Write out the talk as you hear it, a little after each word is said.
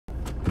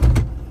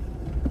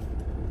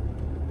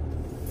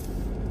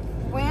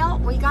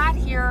we got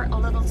here a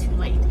little too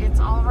late. It's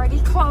already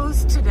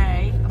closed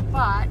today,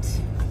 but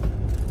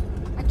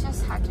I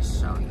just had to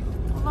show you.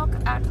 Look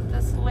at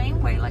this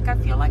laneway. Like, I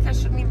feel like I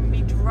shouldn't even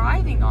be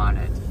driving on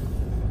it.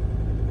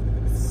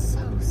 It's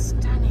so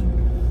stunning.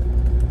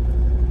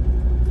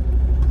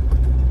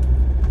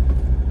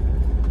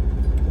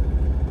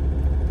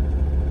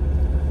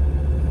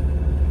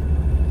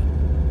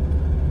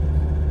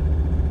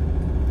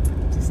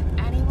 Does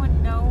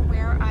anyone know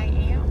where I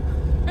am?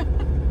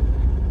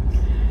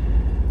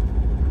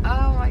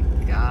 Oh my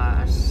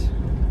gosh.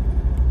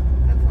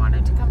 I've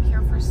wanted to come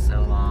here for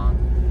so long,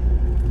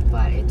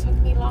 but it took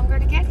me longer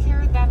to get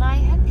here than I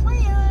had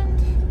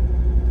planned.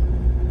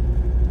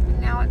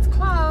 And now it's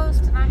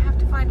closed and I have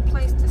to find a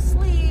place to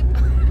sleep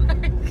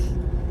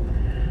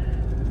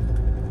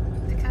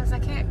because I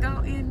can't go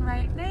in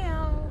right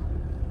now.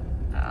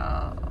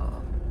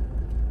 Oh.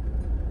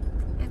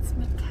 It's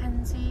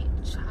Mackenzie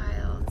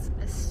Childs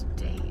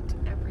Estate,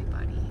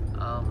 everybody.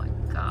 Oh my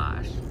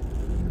gosh.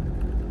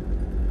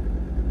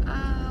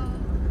 Oh.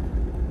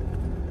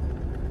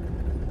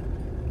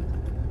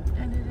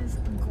 And it is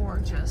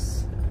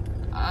gorgeous.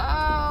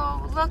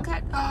 Oh, look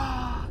at,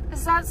 oh,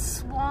 is that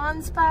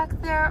swans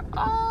back there?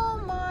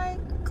 Oh my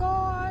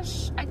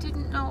gosh. I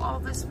didn't know all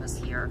this was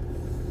here.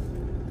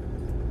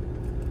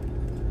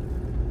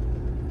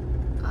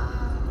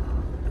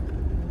 Oh,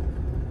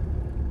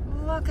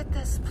 look at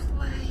this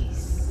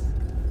place.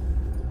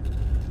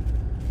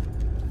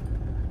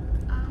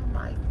 Oh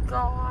my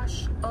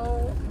gosh.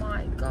 Oh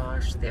my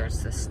gosh.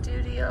 There's the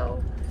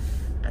studio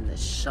and the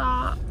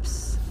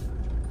shops.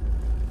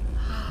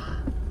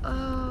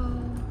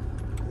 Oh,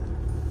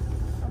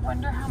 I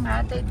wonder how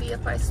mad they'd be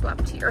if I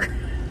slept here.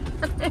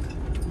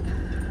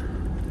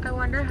 I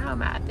wonder how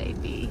mad they'd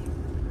be.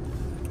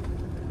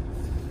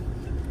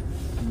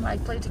 I'm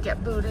likely to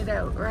get booted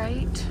out,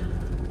 right?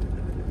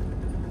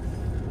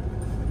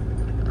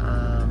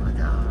 Oh my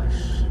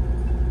gosh.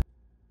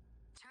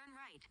 Turn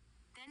right,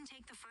 then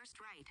take the first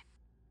right.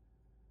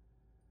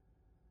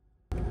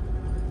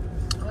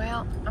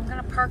 Well, I'm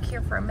gonna park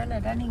here for a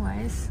minute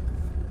anyways.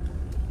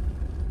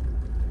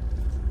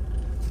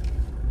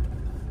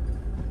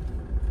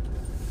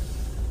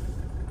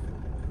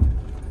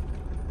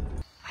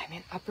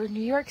 In Upper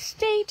New York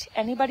State.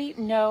 Anybody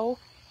know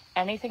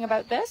anything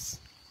about this?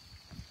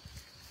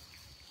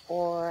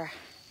 Or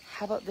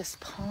how about this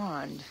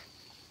pond?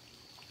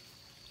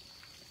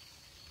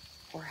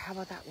 Or how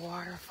about that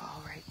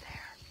waterfall right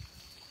there?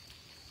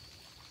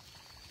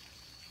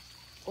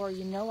 Or,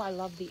 you know, I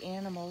love the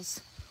animals.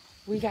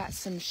 We got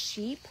some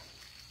sheep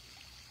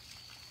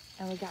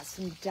and we got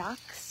some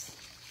ducks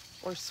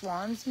or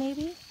swans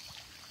maybe.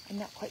 I'm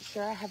not quite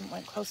sure. I haven't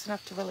went close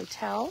enough to really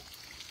tell.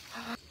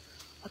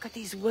 Look at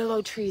these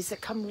willow trees that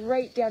come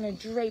right down and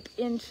drape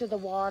into the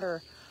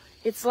water.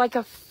 It's like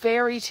a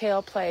fairy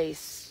tale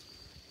place.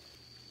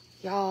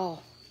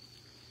 Y'all,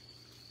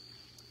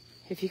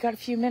 if you got a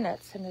few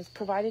minutes, and as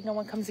provided no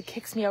one comes and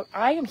kicks me out,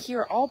 I am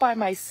here all by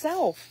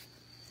myself.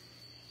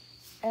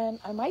 And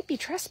I might be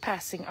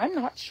trespassing, I'm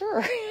not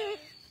sure.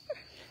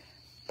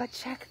 But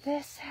check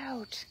this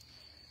out.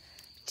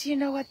 Do you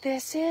know what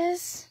this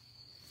is?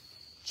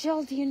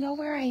 Jill, do you know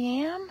where I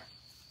am?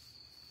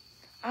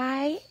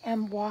 I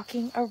am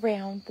walking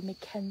around the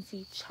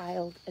Mackenzie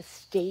Childs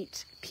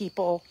Estate,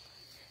 people.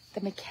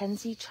 The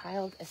Mackenzie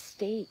Childs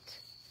Estate.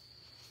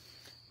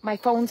 My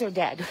phones are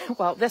dead.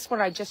 Well, this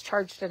one I just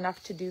charged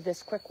enough to do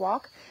this quick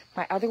walk.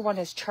 My other one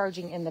is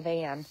charging in the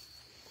van.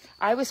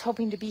 I was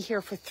hoping to be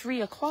here for 3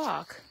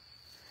 o'clock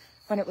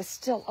when it was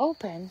still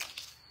open,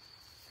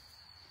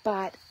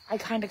 but I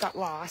kind of got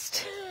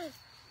lost.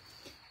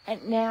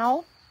 And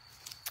now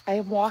I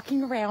am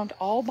walking around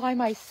all by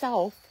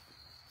myself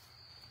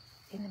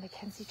in the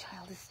Mackenzie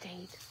Childs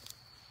Estate.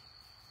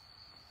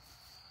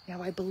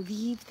 Now, I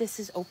believe this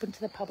is open to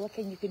the public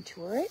and you can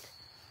tour it.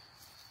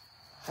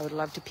 I would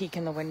love to peek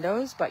in the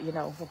windows, but you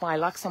know, with my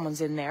luck, someone's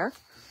in there.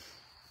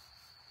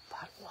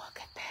 But look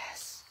at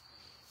this.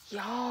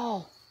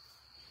 Y'all.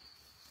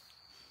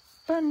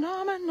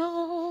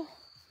 Phenomenal.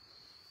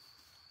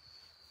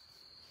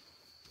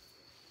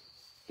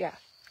 Yeah.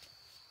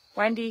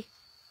 Wendy,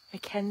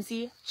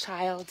 Mackenzie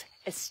Childs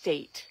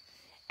Estate.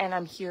 And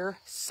I'm here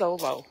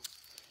solo.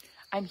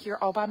 I'm here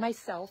all by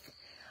myself.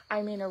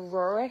 I'm in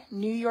Aurora,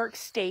 New York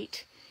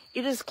State.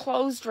 It is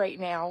closed right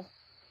now.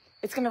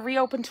 It's going to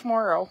reopen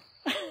tomorrow.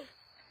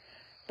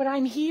 But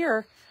I'm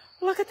here.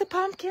 Look at the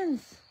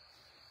pumpkins.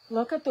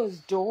 Look at those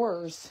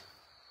doors.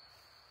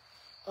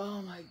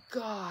 Oh my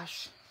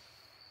gosh.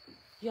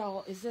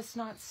 Y'all, is this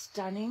not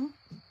stunning?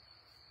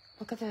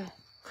 Look at the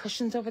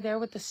cushions over there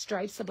with the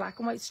stripes, the black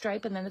and white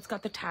stripe, and then it's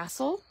got the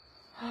tassel.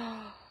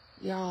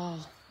 Y'all.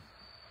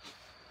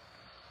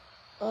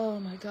 Oh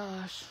my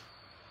gosh.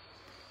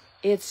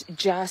 It's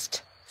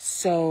just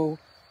so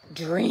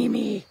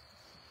dreamy.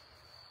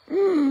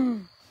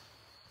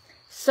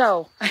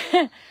 So,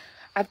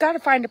 I've got to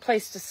find a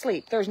place to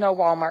sleep. There's no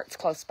Walmarts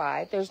close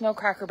by. There's no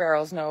Cracker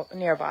Barrels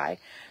nearby.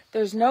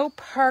 There's no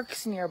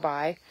parks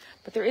nearby.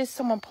 But there is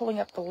someone pulling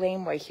up the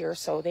laneway here,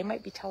 so they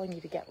might be telling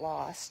you to get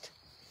lost.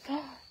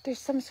 There's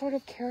some sort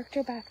of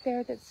character back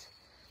there that's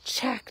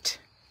checked.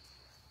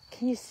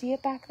 Can you see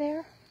it back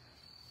there?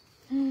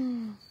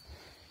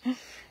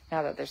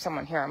 Now that there's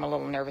someone here, I'm a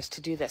little nervous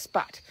to do this,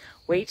 but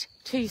wait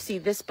till you see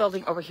this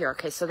building over here.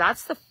 Okay, so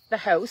that's the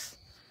house.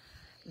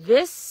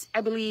 This,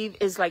 I believe,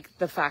 is like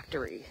the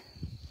factory.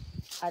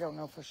 I don't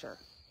know for sure.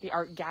 The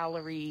art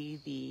gallery,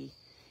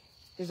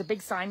 there's a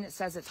big sign that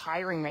says it's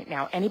hiring right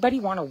now. Anybody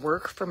want to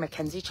work for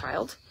Mackenzie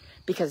Child?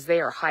 Because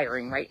they are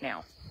hiring right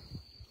now.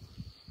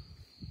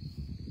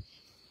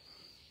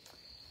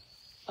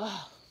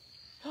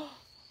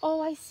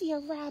 Oh, I see a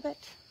rabbit.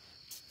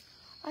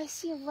 I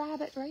see a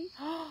rabbit, right?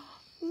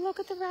 Look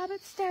at the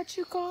rabbit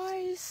statue,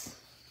 guys.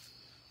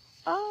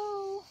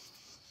 Oh,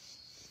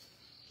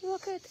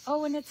 look at,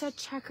 oh, and it's a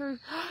checkered,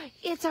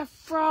 it's a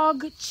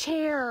frog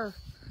chair.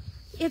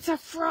 It's a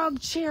frog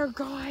chair,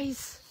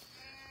 guys.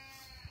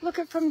 Look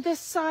at from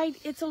this side,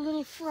 it's a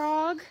little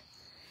frog.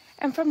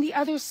 And from the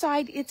other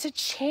side, it's a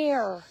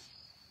chair.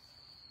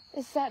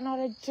 Is that not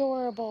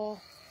adorable?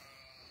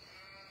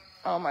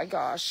 Oh my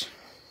gosh.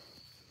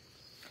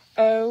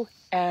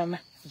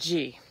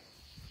 OMG.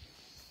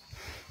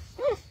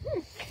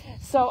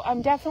 So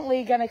I'm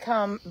definitely going to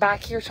come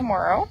back here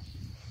tomorrow.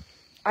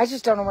 I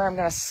just don't know where I'm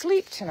going to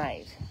sleep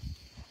tonight.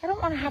 I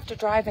don't want to have to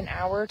drive an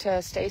hour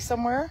to stay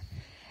somewhere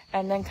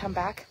and then come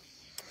back.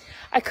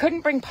 I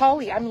couldn't bring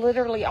Polly. I'm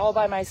literally all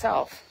by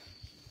myself,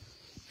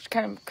 which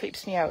kind of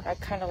creeps me out. I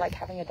kind of like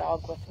having a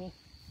dog with me.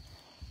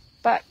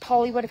 But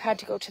Polly would have had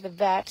to go to the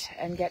vet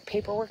and get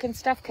paperwork and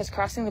stuff because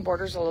crossing the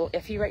border is a little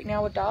iffy right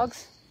now with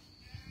dogs.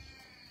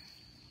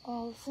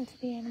 Oh, listen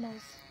to the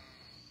animals.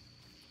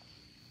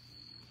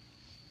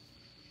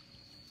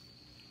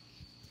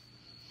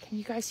 Can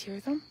you guys hear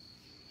them?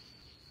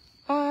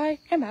 I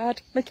am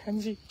at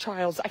Mackenzie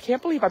Childs. I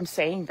can't believe I'm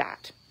saying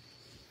that.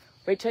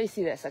 Wait till you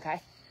see this,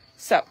 okay?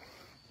 So,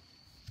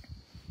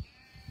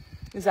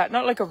 is that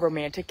not like a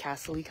romantic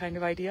castle-y kind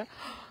of idea?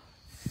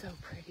 So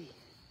pretty.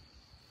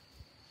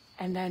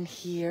 And then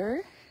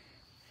here.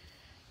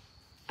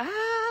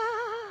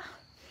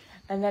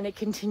 And then it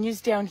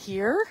continues down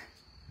here.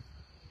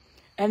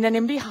 And then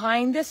in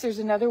behind this, there's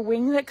another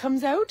wing that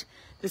comes out.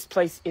 This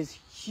place is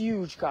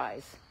huge,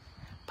 guys.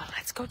 But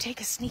let's go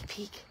take a sneak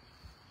peek.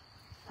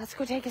 Let's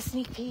go take a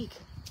sneak peek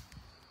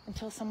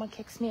until someone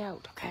kicks me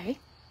out, okay?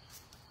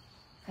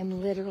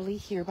 I'm literally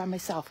here by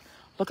myself.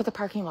 Look at the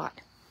parking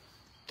lot.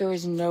 There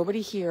is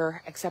nobody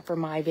here except for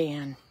my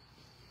van.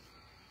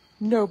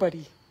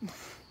 Nobody.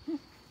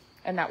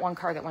 And that one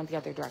car that went the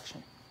other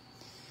direction.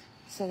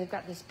 So they've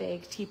got this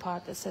big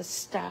teapot that says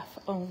staff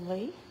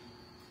only.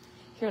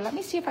 Here, let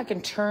me see if I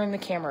can turn the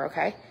camera,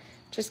 okay?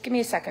 Just give me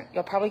a second.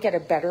 You'll probably get a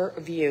better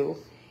view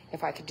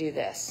if I could do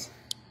this.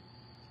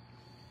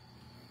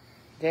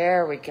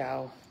 There we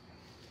go.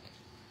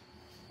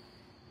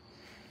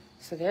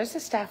 So there's the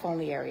staff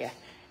only area.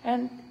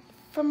 And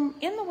from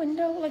in the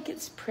window, like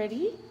it's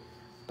pretty,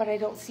 but I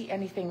don't see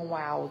anything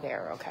wow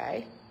there,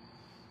 okay?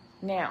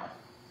 Now,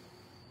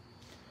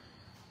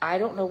 I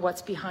don't know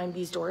what's behind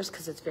these doors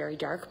because it's very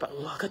dark, but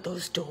look at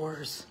those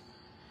doors.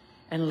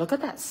 And look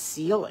at that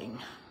ceiling.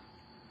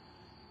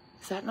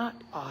 Is that not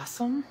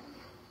awesome?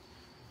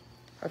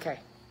 Okay,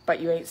 but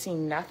you ain't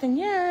seen nothing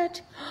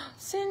yet.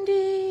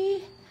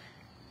 Cindy,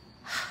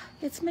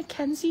 it's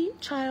Mackenzie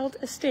Childs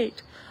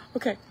Estate.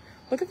 Okay,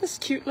 look at this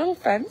cute little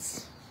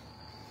fence.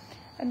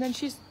 And then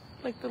she's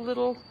like the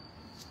little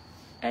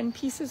end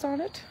pieces on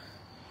it.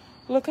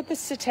 Look at the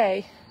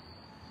settee.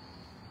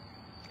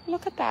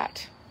 Look at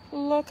that.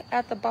 Look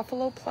at the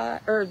buffalo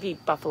plaid, or the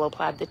buffalo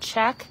plaid, the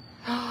check.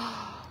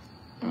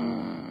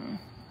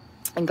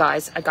 And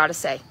guys, I gotta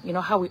say, you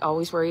know how we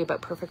always worry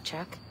about perfect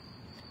check?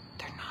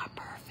 They're not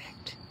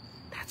perfect.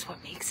 That's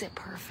what makes it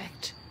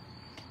perfect.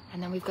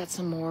 And then we've got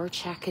some more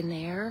check in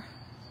there.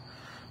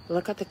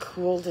 Look at the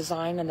cool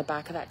design in the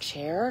back of that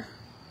chair.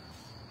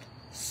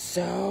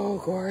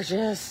 So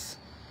gorgeous.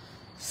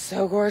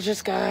 So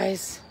gorgeous,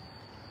 guys.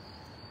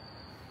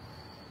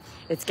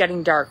 It's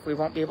getting dark. We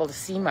won't be able to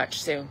see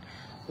much soon.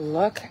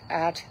 Look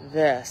at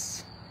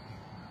this.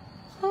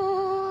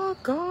 Oh,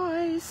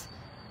 guys.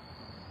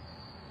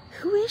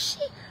 Who is she?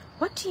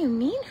 What do you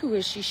mean, who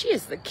is she? She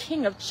is the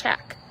king of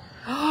check.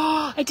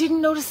 Oh, I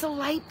didn't notice the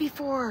light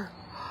before.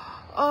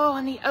 Oh,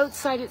 on the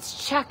outside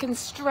it's check and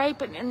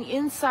stripe, and on the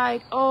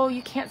inside, oh,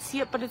 you can't see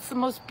it, but it's the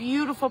most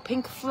beautiful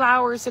pink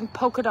flowers and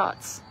polka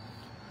dots.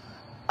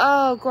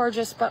 Oh,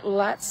 gorgeous, but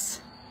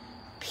let's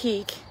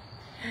peek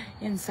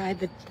inside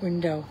the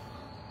window.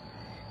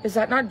 Is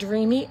that not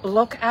dreamy?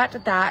 Look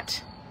at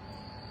that.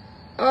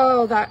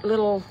 Oh, that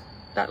little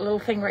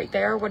thing right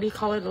there. What do you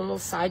call it? A little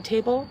side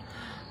table.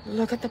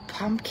 Look at the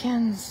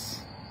pumpkins.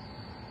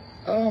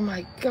 Oh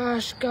my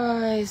gosh,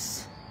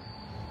 guys.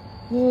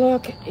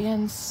 Look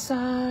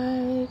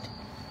inside.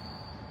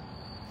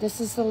 This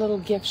is the little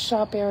gift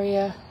shop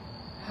area.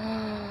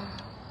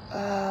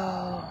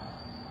 Oh,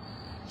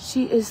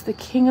 she is the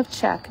king of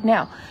check.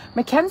 Now,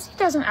 Mackenzie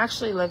doesn't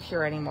actually live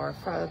here anymore.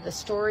 The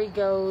story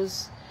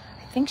goes,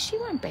 I think she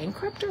went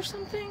bankrupt or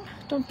something.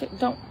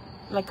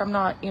 Like I'm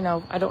not, you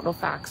know, I don't know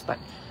facts, but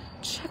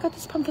Check out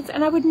these pumpkins.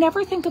 And I would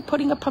never think of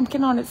putting a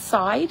pumpkin on its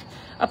side,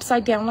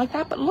 upside down like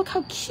that. But look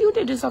how cute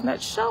it is on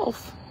that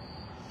shelf.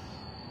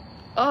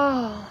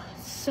 Oh,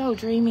 it's so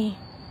dreamy.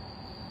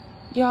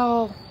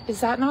 Y'all,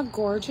 is that not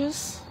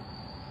gorgeous?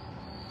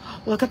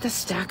 Look at the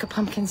stack of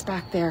pumpkins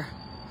back there.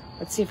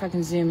 Let's see if I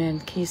can zoom in.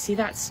 Can you see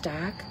that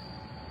stack?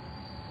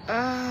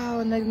 Oh,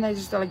 and then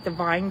there's like the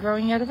vine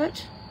growing out of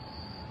it.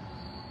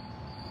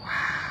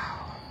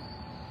 Wow.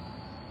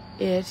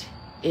 It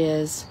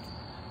is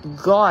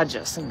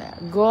gorgeous in there.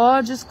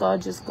 Gorgeous,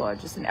 gorgeous,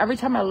 gorgeous. And every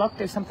time I look,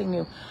 there's something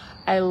new.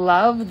 I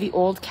love the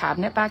old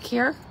cabinet back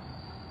here.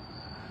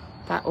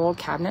 That old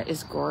cabinet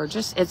is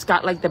gorgeous. It's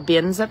got like the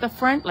bins at the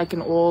front, like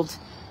an old,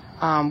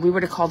 we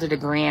would have called it a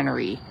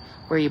granary,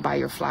 where you buy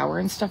your flour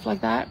and stuff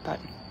like that. But,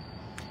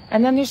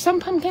 and then there's some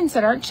pumpkins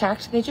that aren't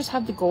checked. They just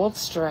have the gold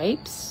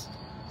stripes.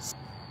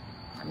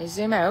 Let me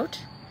zoom out.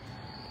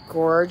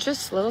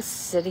 Gorgeous little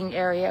sitting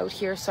area out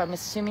here. So I'm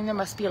assuming there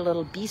must be a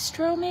little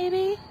bistro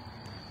maybe.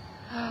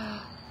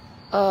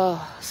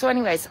 Oh, so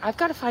anyways, I've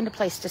got to find a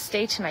place to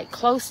stay tonight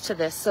close to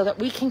this so that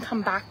we can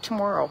come back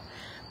tomorrow.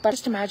 But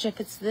just imagine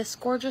if it's this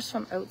gorgeous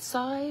from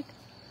outside.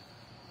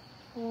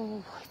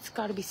 Oh, it's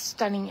got to be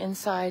stunning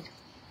inside.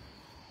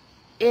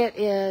 It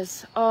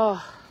is,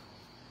 oh,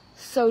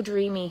 so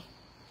dreamy.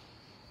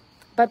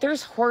 But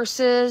there's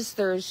horses,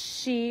 there's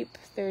sheep,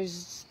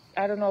 there's,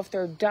 I don't know if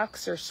they're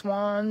ducks or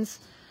swans.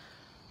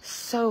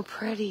 So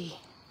pretty.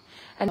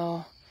 And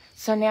oh,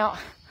 so now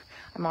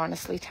I'm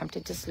honestly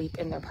tempted to sleep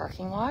in their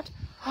parking lot.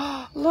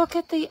 Oh, look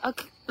at the,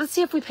 let's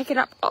see if we pick it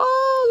up.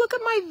 Oh, look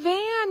at my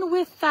van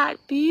with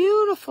that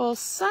beautiful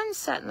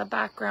sunset in the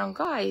background,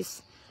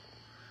 guys.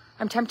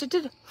 I'm tempted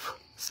to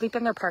sleep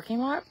in their parking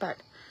lot, but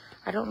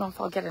I don't know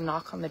if I'll get a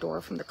knock on the door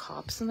from the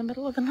cops in the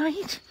middle of the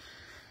night.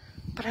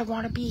 But I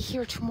want to be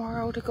here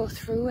tomorrow to go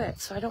through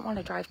it, so I don't want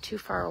to drive too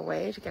far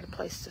away to get a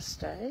place to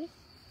stay.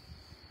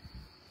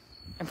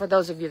 And for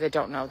those of you that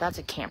don't know, that's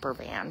a camper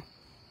van.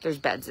 There's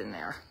beds in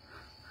there.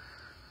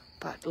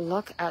 But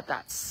look at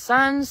that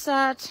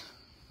sunset.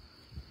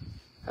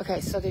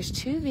 Okay, so there's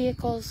two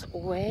vehicles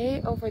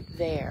way over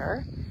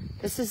there.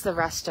 This is the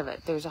rest of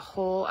it. There's a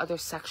whole other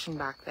section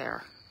back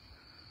there.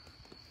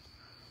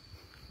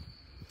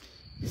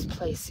 This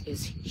place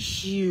is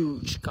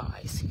huge,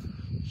 guys.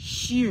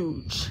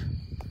 Huge.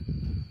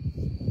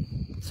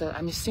 So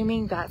I'm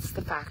assuming that's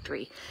the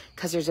factory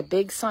because there's a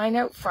big sign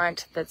out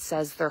front that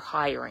says they're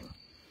hiring.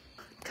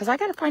 Because I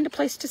got to find a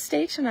place to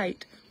stay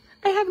tonight.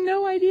 I have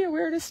no idea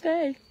where to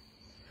stay.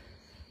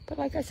 But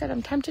like I said,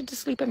 I'm tempted to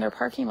sleep in their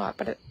parking lot,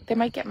 but they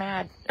might get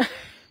mad.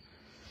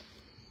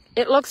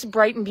 It looks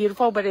bright and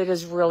beautiful, but it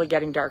is really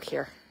getting dark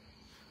here.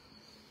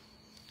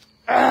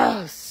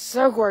 Oh,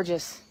 so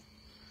gorgeous.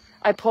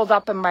 I pulled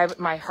up and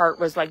my heart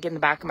was like in the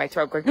back of my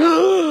throat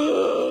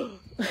going,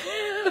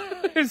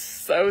 it's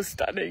so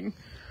stunning.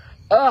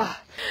 Ugh.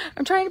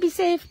 I'm trying to be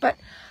safe, but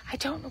I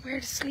don't know where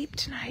to sleep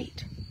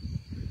tonight.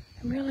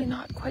 I'm really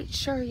not quite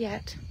sure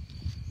yet.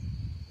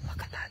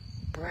 Look at that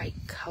bright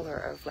color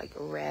of like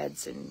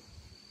reds and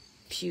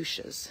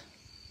fuchsias.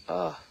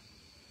 Oh.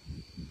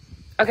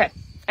 Okay.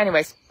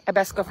 Anyways, I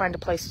best go find a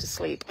place to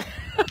sleep.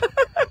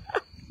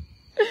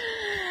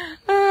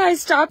 I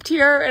stopped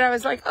here and I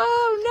was like,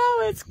 oh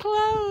no, it's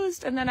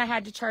closed. And then I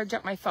had to charge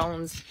up my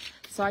phones.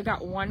 So I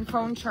got one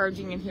phone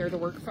charging in here, the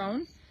work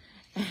phone.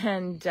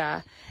 And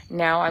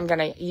now I'm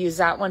going to use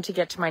that one to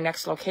get to my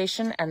next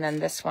location. And then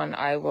this one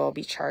I will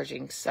be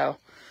charging. So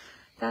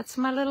that's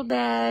my little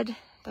bed.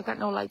 I've got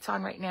no lights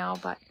on right now,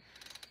 but,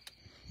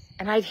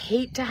 and I'd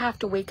hate to have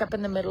to wake up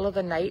in the middle of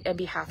the night and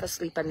be half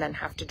asleep and then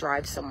have to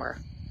drive somewhere.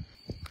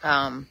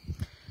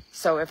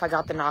 So if I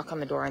got the knock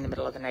on the door in the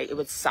middle of the night, it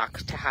would suck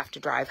to have to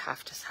drive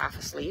half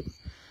asleep.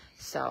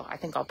 So I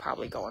think I'll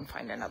probably go and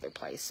find another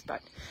place.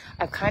 But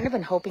I've kind of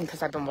been hoping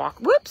because I've been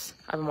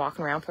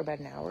walking around for about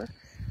an hour.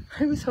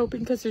 I was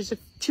hoping because there's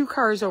 2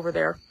 cars over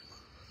there.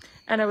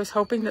 And I was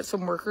hoping that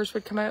some workers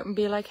would come out and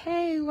be like,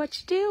 hey, what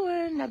you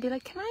doing? And I'd be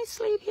like, can I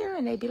sleep here?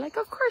 And they'd be like,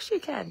 of course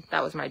you can.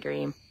 That was my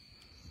dream.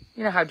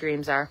 You know how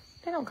dreams are.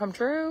 They don't come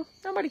true.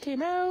 Nobody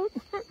came out.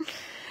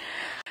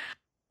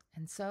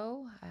 And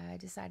so I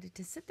decided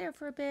to sit there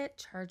for a bit,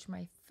 charge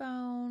my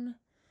phone,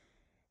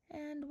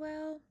 and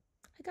well,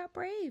 I got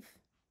brave.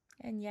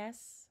 And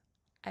yes,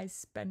 I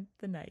spent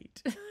the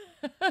night.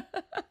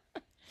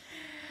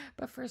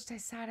 But first I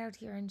sat out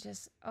here and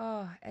just,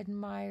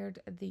 admired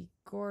the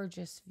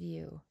gorgeous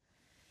view.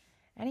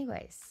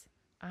 Anyways,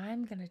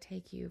 I'm going to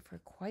take you for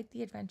quite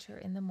the adventure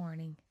in the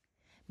morning.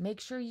 Make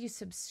sure you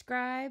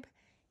subscribe,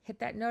 hit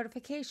that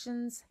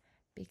notifications,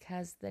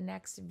 because the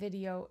next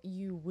video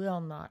you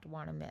will not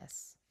want to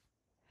miss.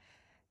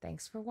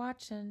 Thanks for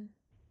watching.